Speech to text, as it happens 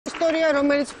ვიქტორია,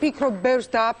 რომელიც ფიქრობ ბევრს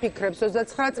დააფიქრებს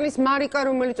 29 წლის, მარიკა,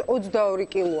 რომელიც 22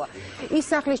 კილოა. ის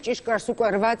სახლის ჭიშკარს უკვე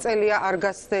 8 წელია არ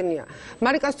გასცდენია.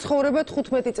 მარიკას ცხოვრება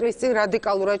 15 წლის წინ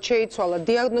რადიკალურად შეიცვალა.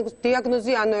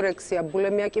 დიაგნოზი ანორექსია,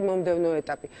 ბულიმია კი მომდევნო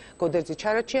ეტაპი. გოდერძი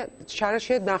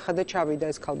ჩარაშია, ნახა და ჩავიდა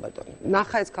ეს ქალბატონი.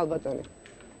 ნახა ეს ქალბატონი.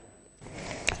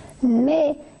 მე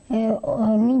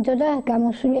მინდოდა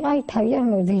გამოსულიყავი თავიდან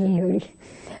მოდელიური.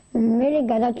 მე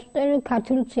გადაწყვეტე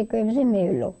ქართული ცეკვებზე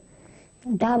მევლო.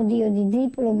 დავდიოდი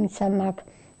დიპლომიც მაქვს,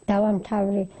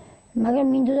 დავამთავრე, მაგრამ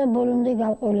მინდოდა ბოლომდე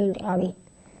გავყოლილიყავი.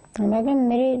 მაგრამ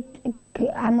მე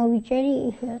ამოვიჭერი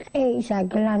ისა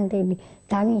გლანდები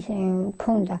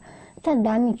მქონდა და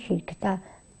დამიჩირქდა.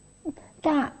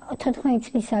 და 14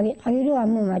 წლის ავიყავი, რომ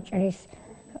ამომაჭრეს.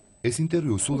 ეს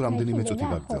ინტერვიუ სულ რამდენიმე წუთი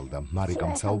გაგრძელდა.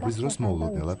 მარიკამ საუბრის დროს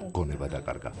მოულოდნელად გონება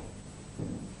დაკარგა.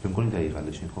 მე მგონი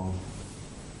დაიღალე შენ ხო?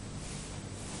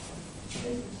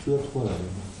 Tut vor.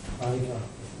 Marika.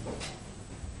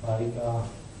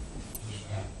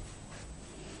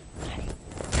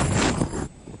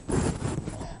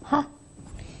 Ha.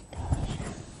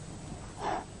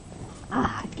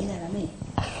 Queda la me.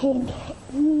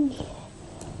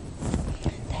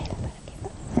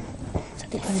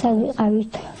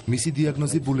 მისი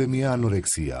დიაგნოზი ბულიმია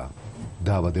ანორექსიაა.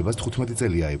 დაავადებას 15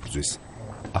 წელია ებრძვის.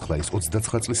 ახლა ის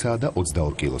 29 წლისაა და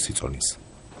 22 კილოს იწონის.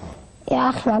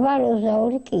 ახლა ვარ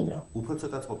 22 კილო. უფრო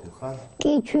ცოტა ყოფილ ხარ?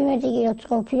 კი, 17 კილო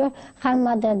ყოფილი, ხან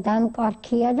მადრა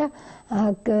დამკვარქია და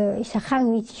ისა ხან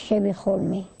ვიცშები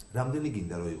ხოლმე. რამდენი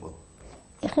გინდა რომ იყო?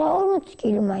 ახლა 40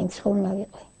 კილო მაინც ხომ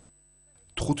ვიყო.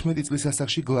 15 წლის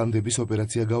ასაკში გლანდების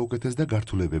ოპერაცია გაუკეთეს და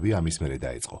გართულებები ამის მერე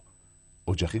დაიწყო.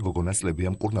 ოჯახი გოგონას წლებია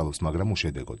მკურნალობს, მაგრამ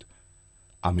უშედეგოდ.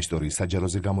 ამ ისტორიის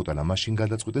საჯაროზე გამოტანა მაშინ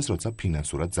გადაწყვიტეს, როცა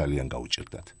ფინანსურად ძალიან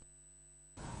გაუჭირდათ.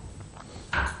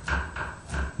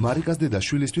 მარიკას დედა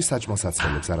შვილისთვის საჭმელს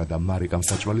აცხელებს, არადა მარიკამ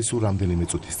საჭმელი სულ რამდენიმე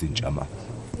წუთის წინ ჭამა.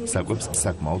 საკვებს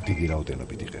საკმაოდ დიდი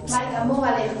რაოდენობით იღებს. მარიკა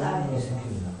მოვალე ხარ.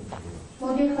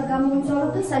 მოდი ხა გამომწორო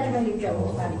და საჭმელი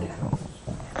ვჭამოთ მარიკა.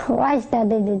 ხო, ის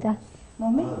დადედა.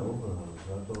 მომი?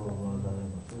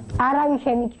 არავინ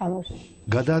შემიჭამოს.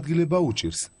 გადაადგილება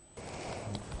უჭირს.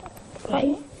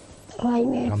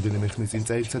 რაიმე. რამდენიმე ხნის წინ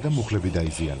წაიქცა და მუხლები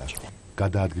დაიზიანა.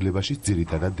 გადაადგილებაში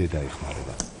ძირითადად დედა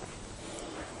ეხმარება.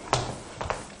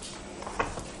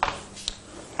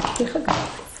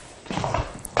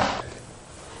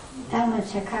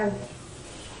 დამაჩა ქავი.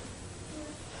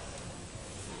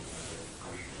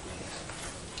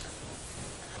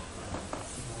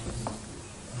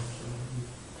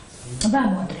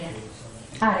 Vamos, Adriana.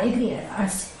 Egri ara,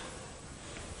 ასე.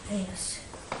 აი ასე.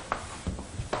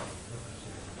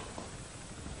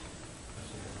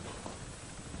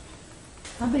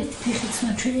 აბეთ, ფეხიც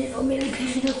მაჩვენე, რომელი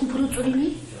ფეხი და უფრო წვრილი?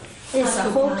 ესა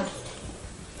ხო?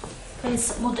 ეს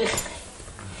მოტეხი.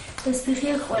 ეს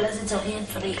ფეხია ყველაზე ძალიან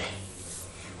წვრილი.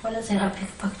 ყველაზე რა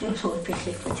ფაქტიობს ორი ფეხი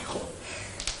ეკვეთი ხო?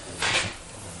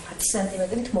 10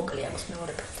 სანტიმეტრით მოკლე აქვს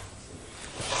მეორე ფეხი.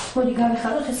 მოდი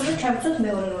გავიხაროთ ესა და ჩავიწოთ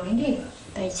მეორე როლინგი?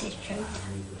 დაიცეთ ჩავიწოთ.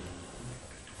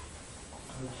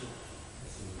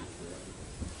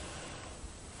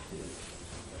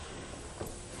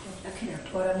 აქედა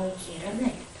თორა მოიწიერა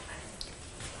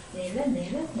და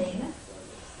ნელა.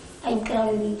 აი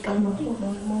კრავი გამოდი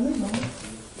მომი.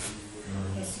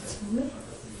 ესეც მომი.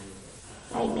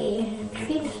 აი მე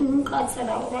ხილს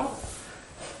მკაცრავდა.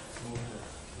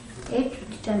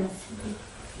 ეჭვი დამასწრე.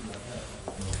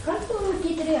 Quanto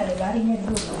materiale vari nel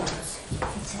gruppo?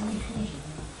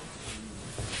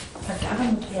 Facciamo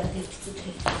un trial di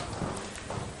tutti.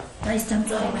 Dai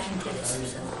stanzo a me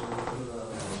interessa.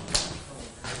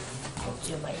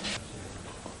 Oddio mai.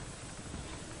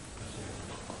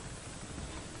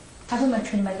 Ado ma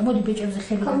c'è mai, modi piacere se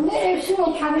fai. Come sono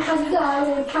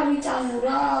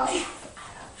camicciatura.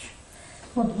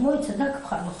 Modi moiца da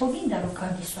khalo, khoginda ro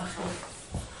kandis vaxi.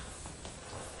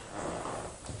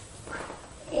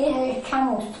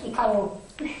 ჩამოსწიკალო.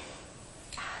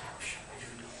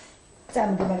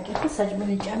 წამდი მარკეტი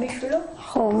საჭმელი ჭამიშვილო.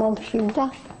 ხო, მომშილდა.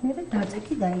 მე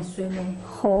დაწეკი დაისვენე.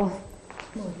 ხო.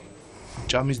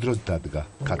 ჭამის დროს დადგა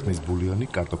ქათმის ბულიონი,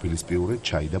 კარტოფილის პიურე,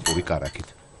 ჩაი და პური კარაქით.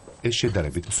 ეს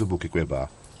შედარებით მსუბუქი კვებაა.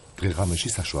 დღე-ღამეში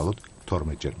საშუალოდ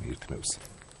 12 ჯერ მიირთმევს.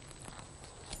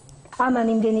 ამან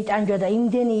იმდენი ტანჯვა და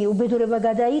იმდენი უბედურება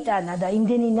გადაიტანა და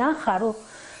იმდენი ნახა, რომ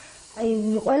აი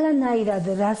ყველანაირად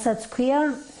რასაც ქვია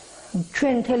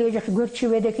ჩვენ მთელი ოჯახი გვერდში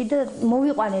ვედექით და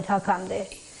მოვიყვანეთ აქამდე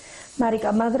მარიკა,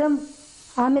 მაგრამ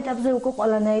ამ ეტაპზე უკვე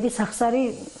ყველანაირი სახსარი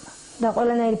და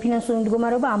ყველანაირი ფინანსური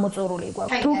მდგომარეობა ამოწურული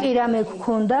გვაქვს. თუ კი რამე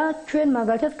გქონდა, ჩვენ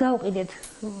მაგალითად გავყიდეთ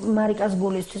მარიკას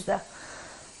გულისთვის და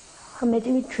მეტი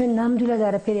ჩვენ ნამდვილად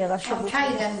არაფერი აღარ შეგვიძლია.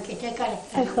 ჩაიდან მიკეთე, კარი.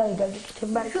 ახლა იდაგიკეთე,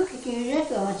 მარიკა. შუქი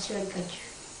რატომაც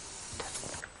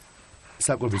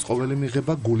საკვების ყოველი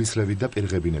მიღება გულისრევით და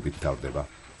პირღებინებით თავდება.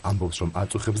 ამბობს, რომ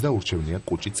აწუხებს და ურჩევნია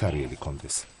კუჭი ცარიელი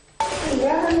კონდეს.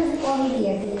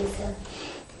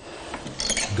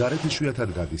 გარეთ იშვიათად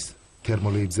გადის.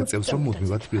 თერმოლეიბზე წევს, რომ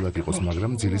მუდმივად თბილად იყოს,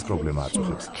 მაგრამ ძილის პრობლემა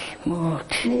აწუხებს.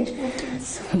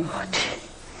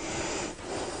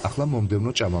 ახლა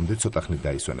მომდევნო ჭამამდე ცოტა ხნით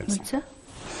დაისვენებს.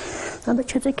 აბა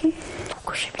ჩაწექი,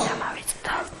 გუშები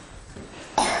დამავიწყდა.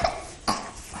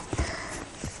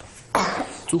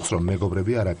 წუხს რომ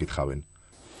მეგობრები არ აკითხავენ.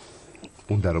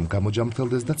 უნდა რომ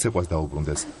გამოჯამრთელდეს და ცეკვას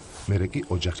დაუბრუნდეს. მერე კი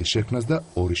ოჯახის შექმნას და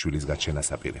ორი შვილის გაჩენას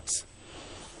აპირებს.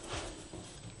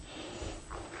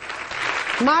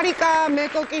 მარიკა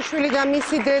მეკოკიშვილი და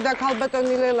მისი დედა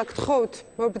ქალბატონი ლელა გთხოვთ,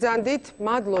 მობრძანდით,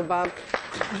 მადლობა.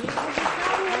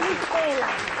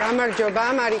 გამარჯობა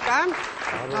მარიკა.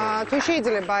 თუ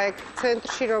შეიძლება ეგ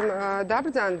ცენტრში რომ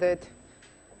დაბრძანდეთ.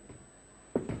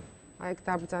 აი ეგ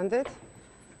დაბრძანდეთ.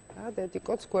 და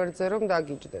დედიკოც გვერდზე რომ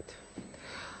დაგიჯდეთ.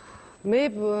 მე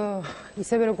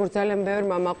ისევე როგორც ძალიან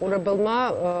ბევრმა მაყურებელმა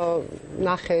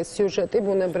ნახე სიუჟეტი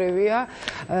ბუნებრივია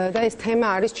და ეს თემა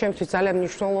არის ჩემთვის ძალიან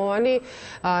მნიშვნელოვანი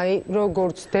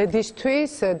როგორც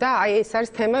დედისთვის და აი ეს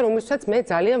არის თემა რომელსაც მე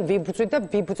ძალიან ვიბრძვი და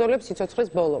ვიბრძოლებ სიცოცხლის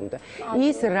ბოლომდე.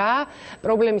 ის რა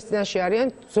პრობლემის წინაშე არიან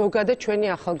ზოგადად ჩვენი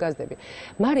ახალგაზრდები.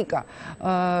 მარიკა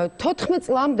 14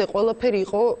 წლამდე ყველაფერი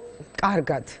იყო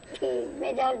კარგად. მე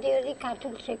დავდიოდი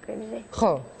ქართულ შეკვებზე.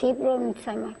 ხო. დიპლომიც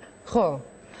მაქვს. ხო.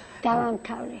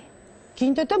 დავამთავრე.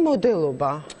 გინდა და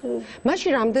მოდელობა.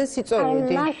 მაშინ რამდენ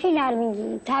სიწოვიდი? მაშინ არ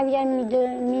თავიდან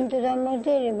მინდოდა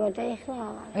მოდელობა და ეხლა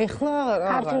აღარ. ეხლა აღარ.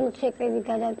 ქართული შეკვები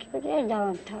გადავწყვეტე და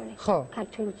დავამთავრე. ხო.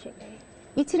 ქართული შეკვები.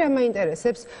 იცი რა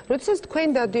მაინტერესებს? როდესაც თქვენ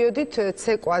დადიოდით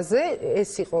ცეკვაზე,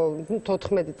 ეს იყო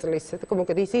 14 წლის,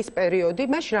 მოკედი ის პერიოდი,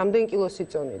 მაშინ რამდენ კილოს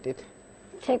იწონიდით?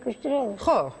 ცეკვის დროს?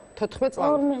 ხო, 14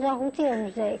 წლამდე.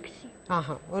 45-46.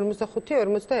 აჰა,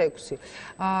 45-46.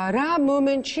 რა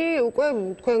მომენტში უკვე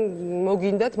თქვენ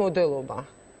მოგინდათ მოდელობა?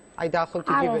 აი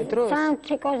დაახლოებით იგივე დროს? სამ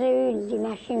ცეკვაზე ვივიდი,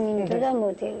 მაშინ მინდოდა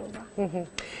მოდელობა.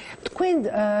 თქვენ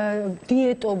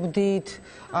დიეტობდით,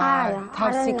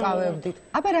 თავს იკავებდით.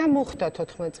 აბა რა მოხდა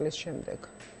 14 წლის შემდეგ?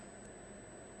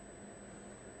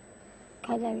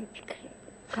 გადავიფიქრე.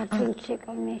 ქართული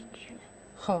ცეკვა მესჩი.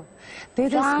 ხო.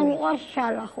 დედას ძალიან მიყვარს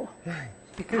შალახო.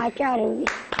 აჭარული.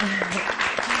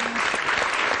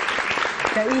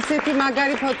 და ისეთი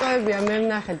მაგარი ფოტოებია მე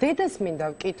ვნახე. დედას მინდა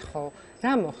ვკითხო,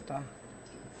 რა მოხდა?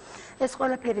 ეს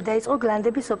ყველაფერი დაიწყო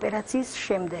გლანდების ოპერაციის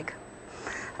შემდეგ.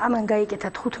 ამან გაიკეთა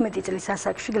 15 წლის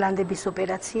ასაკში გლანდების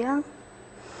ოპერაცია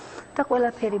და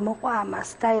ყველაფერი მოყვა ამას,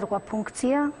 დაერღვა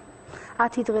ფუნქცია.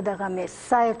 10 დღე და ღამე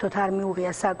საერთოდ არ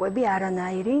მიუღია საკვები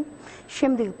არანაირი.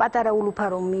 შემდეგ პატარა ულუფა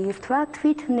რომ მიირთვა,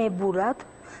 თვითნებურად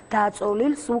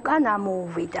დაწოლილს უკან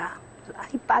ამოუვიდა.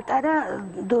 აი პატარა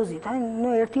დოზით, აი ნუ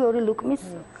 1-2 ლუკმის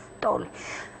ტოლი.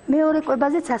 მეორე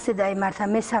კვებაზეც ასე დაემართა,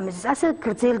 მესამეზე ასე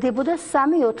გრძელდებოდა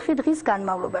 3-4 დღის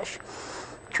განმავლობაში.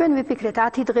 ჩვენ ვიფიქრეთ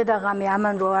 10 დღე და ღამე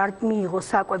ამან რო არ მიიღო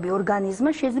საკვები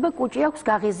ორგანიზმმა, შეიძლება კუჭი აქვს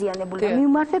გაღიზიანებული და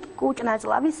მივმართეთ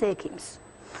კუჭნაწლავის ექიმს.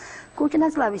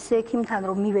 კუჭნაწლავის ექიმთან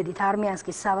რომ მივედით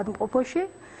არმიანსკის საავადმყოფოში,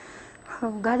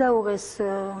 გადაუღეს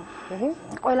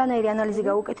ყველანაირი ანალიზი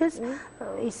გაუკეთეს,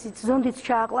 ისიც ზონდიც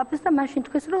ჩააყლაპეს და მაშინ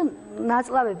თქვეს რომ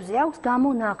ნაწლავებზე აქვს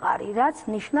გამონაყარი, რაც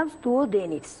ნიშნავს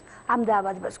დუოდენიტს. ამ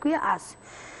დაავადებას ქვია ასე.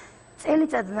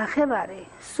 წელიწად ნახევარი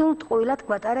სულ ტყუილად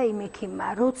გვატარა იმ ექიმმა,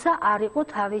 როცა არ იყო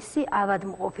თავისი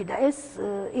ავადმყოფი და ეს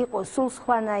იყო სულ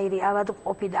სხვანაირი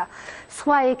ავადმყოფი და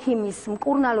სხვა ექიმის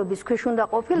მკურნალობის ქვეშ უნდა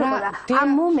ყოფილიყო და ამ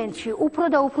მომენტში უფრო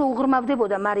და უფრო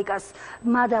უღრმავდებოდა მარიკას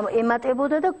მადამ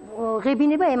ემატებოდა და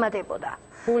ღებინება ემატებოდა.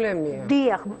 ბულემია.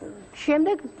 დიახ,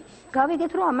 შემდეგ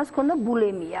გავიგეთ რომ ამას ჰქონდა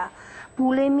ბულემია.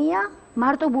 ბულემია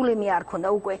მარტო ბულემია არ ქონდა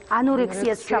უკვე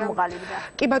ანორექსიას ჩამოყალიბდა.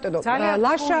 კი ბატონო,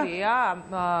 ლაშა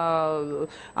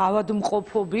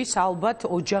ავადმყოფობის ალბათ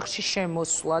ოჯახში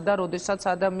შემოსვლა და როდესაც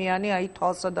ადამიანი აი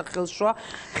თვალსა და ხელშვა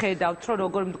ხედავთ რომ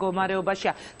როგორ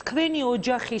მდგომარეობაშია. თქვენი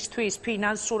ოჯახისთვის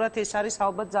ფინანსურად ეს არის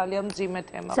ალბათ ძალიან მძიმე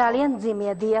თემა. ძალიან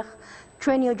მძიმეა, დიახ,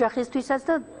 ჩვენი ოჯახისთვისაც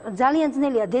და ძალიან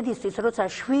ძნელია დედისთვის, როცა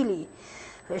შვილი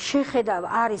შეხედავ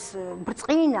არის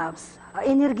ბრწყინავს,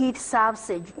 ენერგიით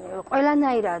სავსე,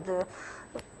 ყველანაირად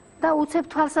და უცებ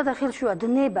თვალსა და ხელშუა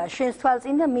დნება შენს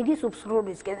თვალწინ და მიდის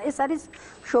უფსრულისკენ. ეს არის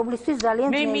მშობლისთვის ძალიან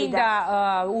ძნელი და მე მინდა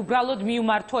უბრალოდ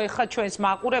მივმართო ეხლა ჩვენს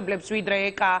მაყურებლებს, ვიდრე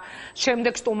ეკა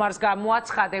შემდეგ სტუმარს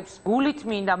გამოაცხადებს, გულით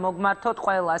მინდა მოგმართოთ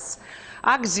ყველას.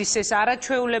 აგზის ეს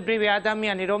არაჩვეულებრივი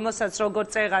ადამიანი, რომელსაც როგორც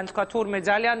წეღან თქვა, თურმე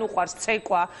ძალიან უყვარს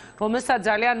ცეკვა, რომელსაც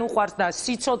ძალიან უყვარს და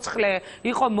სიცოცხლე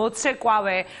იყო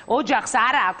მოცეკვავე, ოჯახს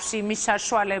არ აქვს იმის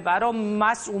საშუალება, რომ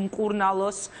მას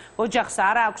უმკურნალოს, ოჯახს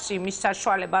არ აქვს იმის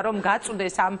საშუალება, რომ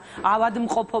გაწვდეს ამ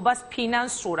ავადმყოფობას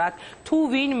ფინანსურად. თუ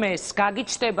ვინმეს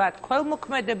გაგიჩნდებათ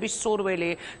ქველმოქმედების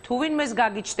სურვილი, თუ ვინმეს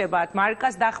გაგიჩნდებათ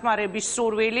მარიკას დახმარების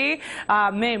სურვილი,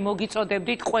 მე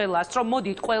მოგიწოდებდით ყველას, რომ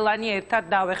მოდით ყველანი ერთად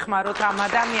დავეხმაროთ ამ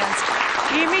ადამიანს.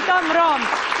 იმიტომ რომ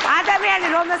ადამიანი,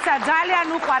 რომელსაც ძალიან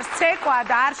უყვარს ცეკვა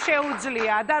და არ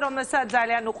შეუძლია და რომელსაც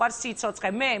ძალიან უყვარს სიცოცხლე,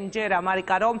 მე მჯერა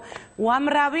მარიკა, რომ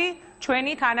უამრავი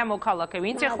ჩვენი თანამოქალაქე,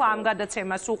 ვინც ახლა ამ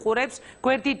გადაცემას უყურებს,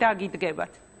 გვერდით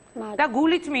დაგიდგებათ. და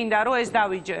გულით მინდა რომ ეს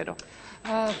დავიჯერო.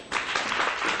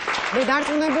 მე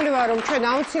დარწმუნებული ვარ, რომ ჩვენ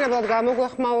აუცილებლად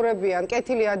გამოგვეხმაურებიან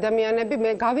კეთილი ადამიანები,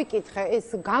 მე გავიკითხე, ეს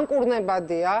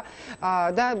განკურნებადია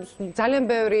და ძალიან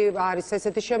ბევრი არის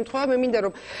ესეთი შემთხვევა. მე მინდა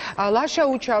რომ ლაშა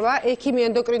უჩავა, ექიმი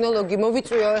ენდოკრინოლოგი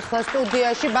მოვიწვიო ახლა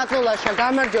სტუდიაში, ბატონო ლაშა,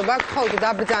 გამარჯობა, გთხოვთ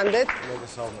დაბრძანდეთ.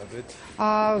 მოგესალმებით.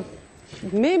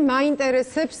 მე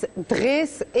მაინტერესებს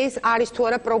დღეს ეს არის თუ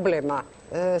არა პრობლემა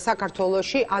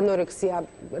საქართველოში ანორექსია.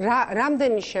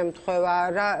 რამდენი შემთხვევა,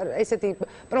 ესეთი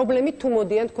პრობლემით თუ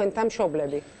მოდიან თქვენთან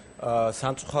მშობლები?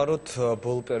 სამწუხაროდ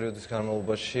ბოლო პერიოდის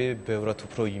განმავლობაში ბევრად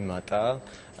უფრო იმატა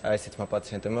ესეთმა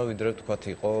პაციენტებმა, ვიდრე ვთქვათ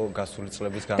იყო გასული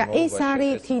წლების განმავლობაში. და ეს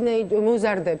არის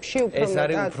მოზარდებში უფრო მეტად? ეს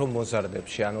არის უფრო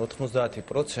მოზარდებში, ანუ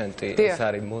 90% ეს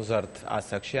არის მოზარდ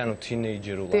ასაკში, ანუ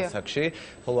თინეიჯერულ ასაკში,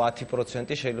 ხოლო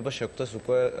 10% შეიძლება შეგვხვდეს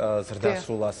უკვე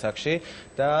ზრდასრულ ასაკში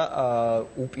და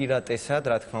უპირატესად,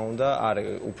 რა თქმა უნდა, არის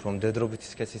უფრო მდედრობითი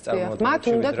სქესის წარმოადგენაში. მათ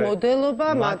უნდათ მოდელობა,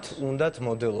 მათ უნდათ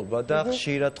მოდელობა და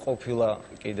ხშირად ყოფილა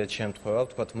კიდეც შემთხვევა,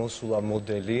 ვთქვათ, მოსულა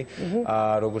მოდელი,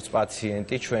 როგორც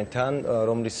პაციენტი ჩვენთან,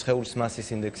 რომლის სხეულის მასის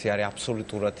ინდექსი არის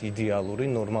აბსოლუტურად იდეალური,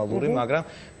 ნორმალური, მაგრამ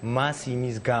მას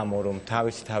იმის გამო, რომ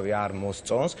თავისი თავი არ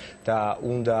მოსწონს და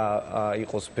უნდა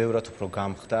იყოს ბევრად უფრო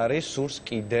გამხდარი, სურს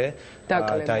კიდე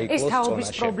დაიკლოს ეს თაობის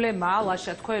პრობლემაა,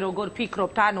 ლაშა, თქვენ როგორ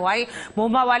ფიქრობთ, ანუ აი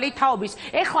მომავალი თაობის.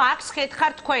 ეხლა აქ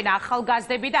შეხეთ თქვენ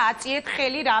ახალგაზრდები და აწიეთ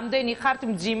ხელი, რამდენი ხართ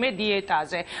მძიმე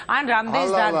დიეტაზე, ან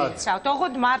რამდენს დაგიცავთ.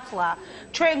 ოღონდ მართლა,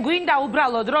 ჩვენ გვინდა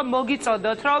უბრალოდ რომ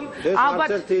მოგიწოდოთ, რომ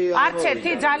ალბათ არც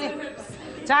ერთი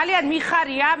ძალიან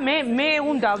მიხარია, მე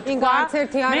უნდა ვთქვა,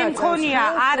 მე მქონია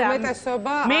არა,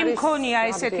 მე მქონია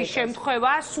ესეთი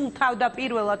შემთხვევა, სულ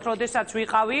თავდაპირველად, როდესაც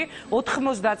ვიყავი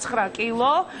 89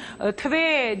 კილო,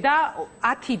 თვე და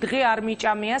 10 დღე არ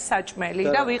მიჭამია საჭმელი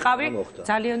და ვიყავი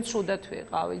ძალიან ცუდად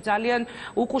ვიყავი, ძალიან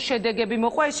უკუშედეგები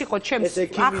მოყვა, ეს იყო ჩემს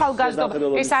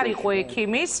ახალგაზრდობა, ეს არ იყო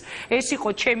ექიმის, ეს იყო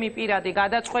ჩემი პირადი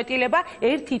გადაწყვეტილება,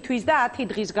 1 თვის და 10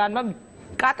 დღის განმავლობაში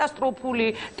კატასტროფული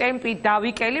ტემპით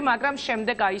დავიკელი, მაგრამ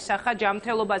შემდეგ აისახა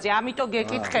ჯანმრთელობაზე. ამიტომ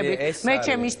გეკითხებით, მე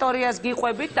ჩემ ისტორიას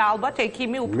გიყვებით და ალბათ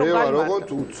ექიმი უფრო განმარტო. მე ვარ როგორც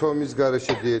უცომის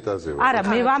გარეშე დიეტაზე ვარ. არა,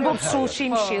 მე ვამბობ სულ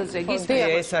შიმშილზე.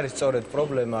 ეს არის სწორედ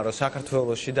პრობლემა, რომ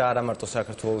საქართველოში და არა მარტო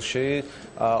საქართველოში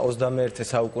 21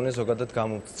 საუკუნე ზოგადად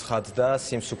გამოცხადდა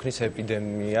სიმსუქნის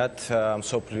ეპიდემიად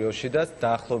მსოფლიოში და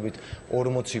დაახლოებით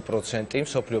 40%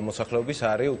 მსოფლიო მოსახლეობის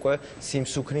არის უკვე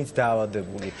სიმსუქნით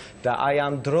დაავადებული. და აი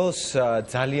ამ დროს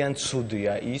ძალიან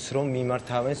ცუდია ის, რომ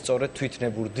მიმართავენ სწორედ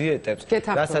თვითნებურ დიეტებს,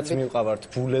 რასაც მივყავართ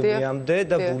ბულემიამდე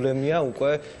და ბულემია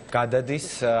უკვე გადადის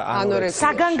ანორექსიაში.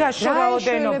 საგანგაშო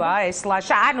რაოდენობაა ეს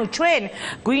ლაშა. ანუ ჩვენ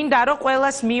გვინდა რომ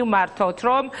ყველას მივმართოთ,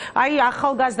 რომ აი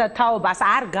ახალგაზრდა თაობას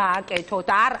არ გააკეთოთ,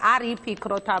 არ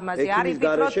იფიქროთ ამაზე, არ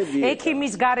იფიქროთ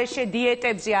ექიმის გარეშე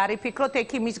დიეტებზე, არ იფიქროთ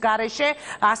ექიმის გარეშე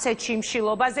ასეთ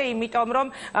შიმშილობაზე, იმიტომ რომ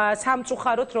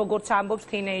სამწუხაროდ როგორც ამბობს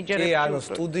თინეიჯერები. კი, ანუ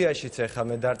სტუდიაშიც ახლა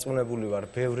მე დარწმუნებული ვარ,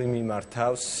 ბევრი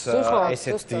მიმართავს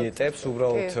ესეთ დიეტებს,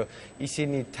 უბრალოდ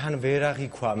ისინი თან ვერ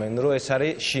აღიქვამენ, რომ ეს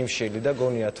არის შიმშილი და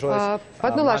გონიათ რომ ეს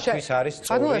მათთვის არის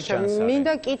სწორი ჯანსაღი.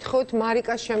 მინდა კითხოთ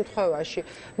მარიკას შემთხვევაში.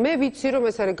 მე ვიცი რომ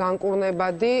ეს არის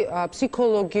განკურნებადი,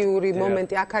 ფსიქოლოგიური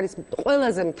მომენტი, აქ არის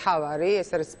ყველაზე მთავარი, ეს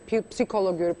არის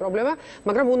ფსიქოლოგიური პრობლემა,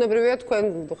 მაგრამ უნებრივია თქვენ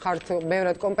ხართ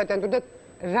ბევრად კომპეტენტური და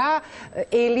რა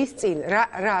ელის წინ,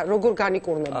 როგორ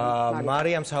განიკურნება?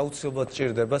 მარიამს აუცილებლად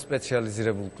ჭირდება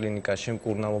სპეციალიზირებულ კლინიკაში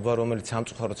მკურნალობა, რომელიც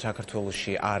სამწუხაროდ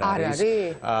საქართველოში არ არის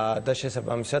და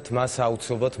შესაბამისად მას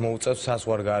აუცილებლად მოუწევს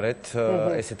საზღვარგარეთ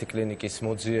ესეთი კლინიკის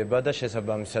მოძიება და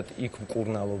შესაბამისად იქ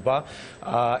მკურნალობა.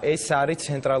 ეს არის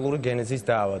ცენტრალური გენეზის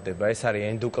დაავადება,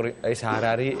 ეს არ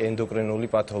არის ენდოკრინული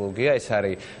პათოლოგია, ეს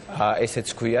არის ესეც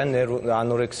ქვია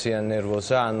ანორექსია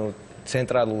ნერვოზა, ანუ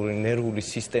ცენტრალური ნერვული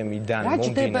სისტემიდან რა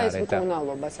ჯდება ეს მომდინარე და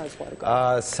მკურნალობა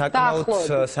საზღვარგარეთ?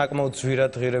 საკმაოდ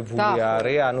ძვირადღირებული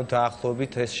არის, ანუ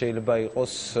დაახლოებით ეს შეიძლება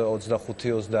იყოს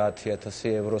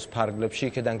 25-30 ევროს ფარგლებში,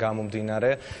 იქედან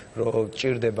გამომდინარე, რომ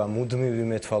ჭირდება მუდმივი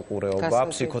მეთვალყურეობა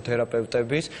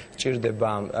ფსიქოთერაპევტების, ჭირდება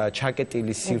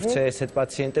ჩაკეტილი სივრცე ესეთ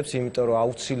პაციენტებს, იმიტომ რომ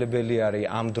აუცილებელი არის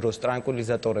ამ დროს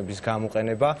ტრანკვილიზატორების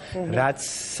გამოყენება,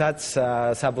 რაცაც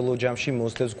საბოლოო ჯამში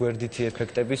მოსდევს გვერდითი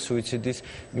ეფექტები სუიციდის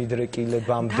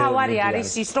მიდრეკილებამდე. თავარი არის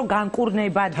ის, რომ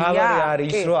განკურნებადია. თავარი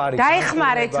არის ის, რომ არის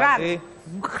დაეხმარეთ რა.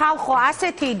 ხალხო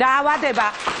ასეთი დაავადება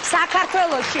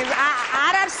საქართველოში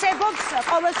არ არსებობს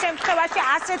ყოველ შემთხვევაში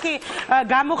ასეთი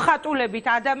გამოხატულებით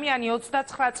ადამიანი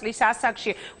 29 წლის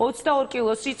ასაკში 22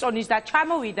 კილოს იწონის და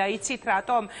ჩამოვიდა იცით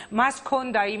რატომ მას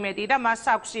ჰქონდა იმედი და მას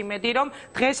აქვს იმედი რომ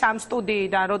დღეს ამ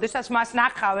სტუდიიდან როდესაც მას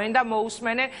ნახავენ და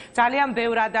მოусმენენ ძალიან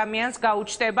ბევრ ადამიანს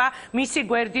გაუჩნდება მისი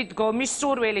გვერდით დგომის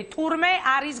სურვილი თურმე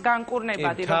არის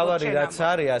განკურნებადი როგორ თავარი რაც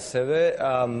არის ასევე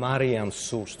მარიამს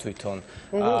სურს თვითონ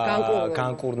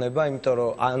განკურნება, იმიტომ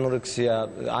რომ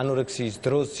ანორექსიის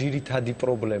დროს ძირითადი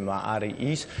პრობლემა არის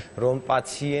ის, რომ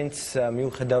პაციენტს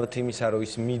მიუხედავად იმისა, რომ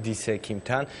ის მიდის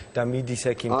ექიმთან და მიდის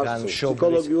ექიმთან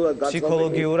მშობლის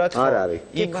ფსიქოლოგიურად არ არის.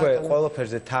 იქვე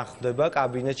ყველაფერზე თანხმდება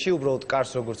კაბინეტში, უბრალოდ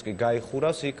კარს როგორც კი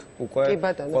გაიხურავს, იქ უკვე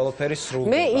ყველაფერი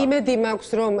სრულდება. მე იმედი მაქვს,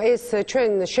 რომ ეს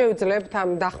ჩვენ შევძლებთ ამ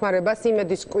დახმარებას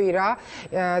იმედის კვირა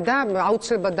და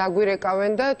აუცილებლად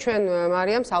დაგვირეკავენ და ჩვენ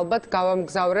მარიამს ალბათ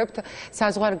გავამგზავრებთ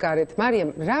საზღვარგარეთ.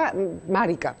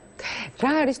 მარიკა,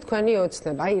 რა არის თქვენი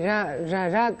ოცნება? აი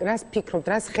რას ფიქრობთ,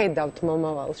 რას ხედავთ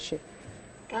მომავალში?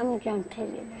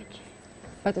 გამოგიამთელება.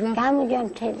 ბატონო?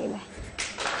 გამოგიამთელება.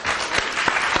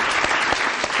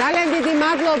 ძალიან დიდი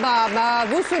მადლობა.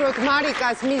 ვუსურვოთ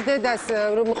მარიკას, მის დედას,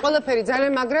 რომ ყველაფერი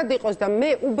ძალიან მაგრად იყოს და მე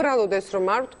უბრალოდ ეს რომ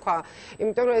არ ვთქვა,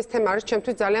 იმიტომ რომ ეს თემა არის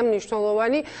ჩემთვის ძალიან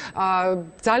მნიშვნელოვანი.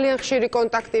 ძალიან ხშირი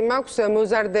კონტაქტი მაქვს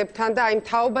მოზარდებთან და აი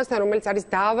თაობასთან, რომელიც არის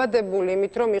დაავადებული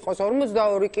იმით, რომ იყოს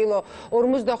 42 კილო,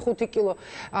 45 კილო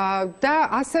და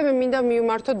ასევე მინდა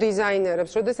მივმართო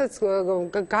დიზაინერებს, როდესაც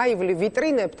გაივლი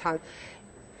ვიტრინებთან.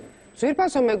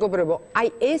 ძვირფასო მეგობრებო, აი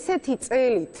ესეთი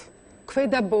წელით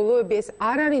ქვედა ბოლოები ეს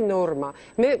არ არის ნორმა.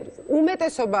 მე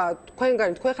უმეტესობა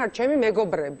თქვენგანი თქვენ ხართ ჩემი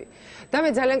მეგობრები და მე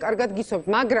ძალიან კარგად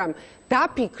გისურვებთ, მაგრამ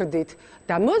დაფიქრდით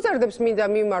და მოზარდებს მინდა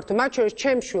მივმართო, მათ შორის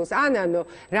ჩემს შვილს ანანო,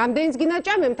 რამდენიც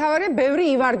გინაჭამე, მთავარია ბევრი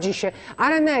ივარჯიშე.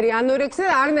 არანაირი ანორექსია,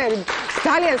 არანაირი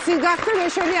ძალიან სიგახტე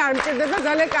მეშენი არ მჭირდება,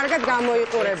 ძალიან კარგად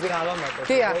გამოიყურები.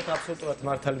 დიახ, აბსოლუტურად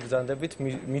მართალი ბრძანდებით,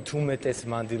 მით უმეტეს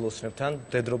მანდილოსნებთან,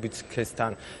 დედრობით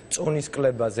სქესთან, წონის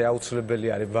კლებაზე აუცილებელი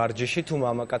არის ვარჯიში, თუ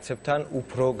მამაკაცებთან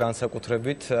უფრო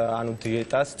განსაკუთრებით, ანუ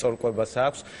დიეტას, წორკვებას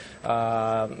აქვს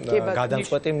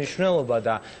გადამწყვეტი მნიშვნელობა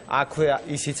და აქვე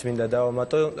ისიც მინდა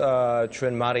დავამატო,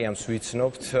 ჩვენ მარიამს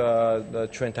ვიცნობთ,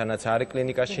 ჩვენთანაც არის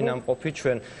კლინიკაში ნამყოფი,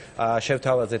 ჩვენ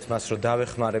შევთავაზეთ მას, რომ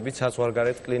დავეხმარებით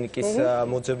საზღვარგარეთ კლინიკის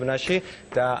მოძებნაში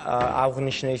და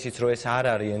აღნიშნე ისიც, რომ ეს არ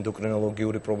არის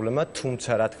ენდოკრინოლოგიური პრობლემა,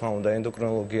 თუმცა რა თქმა უნდა,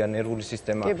 ენდოკრინოლოგია, ნერვული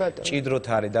სისტემა ჭიდროდ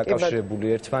არის დაკავშირებული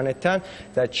ერთმანეთთან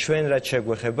და ჩვენ რაც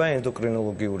შეგვეხება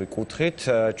ენდოკრინოლოგიური კუთხით,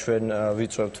 ჩვენ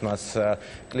ვიწვევთ მას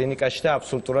კლინიკაში და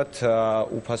აბსოლუტურად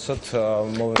უფასოდ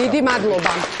მოვეკავებთ. დიდი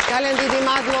მადლობა. ძალიან დიდი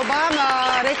მადლობა.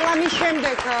 რეკლამის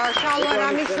შემდეგ შალვა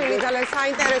რამიშვილი ძალიან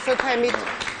საინტერესო თემით.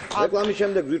 რეკლამის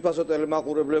შემდეგ ძვირფასო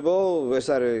ტელემაყურებლებო, ეს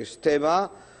არის თემა,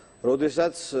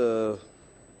 როდესაც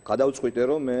გადავწყვიტე,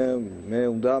 რომ მე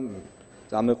უნდა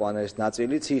წამეყვანა ეს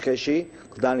ნაწილი ციხეში,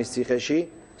 გლდანის ციხეში,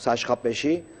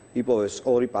 საშხაპეში, იპოვეს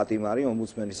 2 პატიმარი,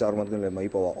 ომბუდსმენის წარმომადგენლებმა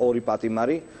იპოვა 2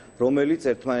 პატიმარი, რომელიც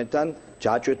ერთმანეთთან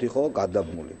ჯაჭვით იყო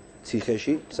გადაბმული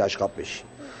ციხეში, საშხაპეში.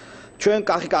 ჩვენ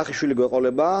კახიშვილი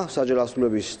გვეყოლება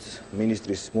საჯელასულების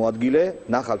მინისტრის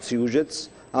მოადგილე, ნახავთ სიუჟეტს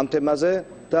ამ თემაზე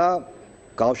და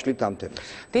გავშლით ამ თემას.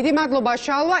 დიდი მადლობა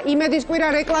შალვა. იმედის კვირა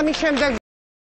რეკლამის შემდეგ